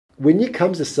When it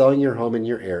comes to selling your home in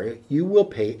your area, you will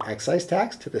pay excise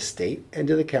tax to the state and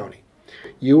to the county.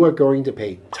 You are going to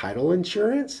pay title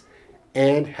insurance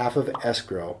and half of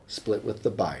escrow split with the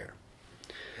buyer.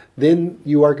 Then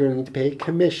you are going to pay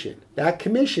commission. That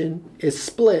commission is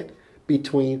split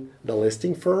between the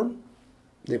listing firm,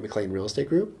 the McLean Real Estate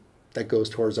Group, that goes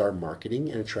towards our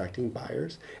marketing and attracting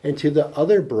buyers, and to the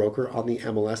other broker on the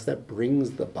MLS that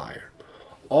brings the buyer.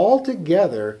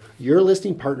 Altogether, your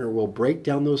listing partner will break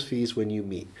down those fees when you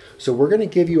meet. So we're going to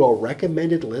give you a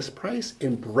recommended list price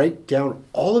and break down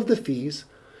all of the fees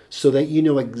so that you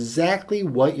know exactly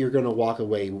what you're going to walk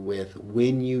away with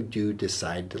when you do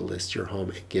decide to list your home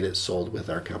and get it sold with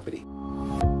our company.